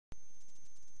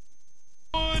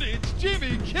It's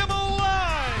Jimmy Kimmel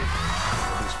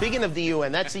Live! Speaking of the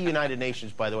UN, that's the United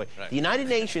Nations, by the way. Right. The United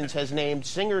Nations has named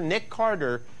singer Nick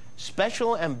Carter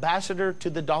Special Ambassador to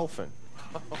the Dolphin.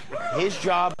 His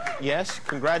job, yes,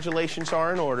 congratulations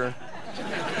are in order.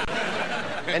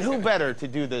 And who better to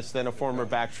do this than a former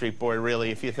Backstreet Boy, really,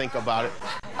 if you think about it.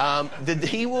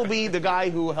 He will be the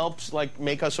guy who helps, like,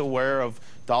 make us aware of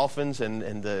dolphins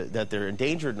and that they're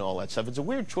endangered and all that stuff. It's a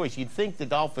weird choice. You'd think the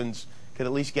dolphins could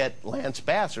at least get Lance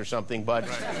Bass or something, but...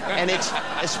 And it's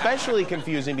especially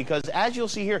confusing because, as you'll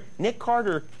see here, Nick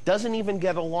Carter doesn't even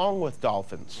get along with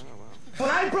dolphins. When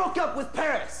I broke up with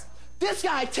Paris, this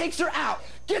guy takes her out,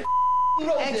 gets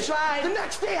roses. The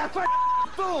next day I find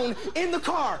phone in the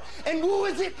car, and who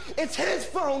is it? It's his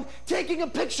phone taking a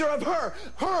picture of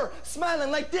her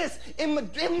smiling like this in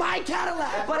my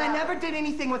Cadillac. But I never did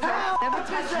anything with her. Never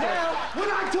touched her. When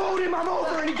I told him I'm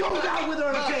over, and he goes out with her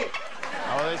again.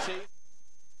 Oh, they see.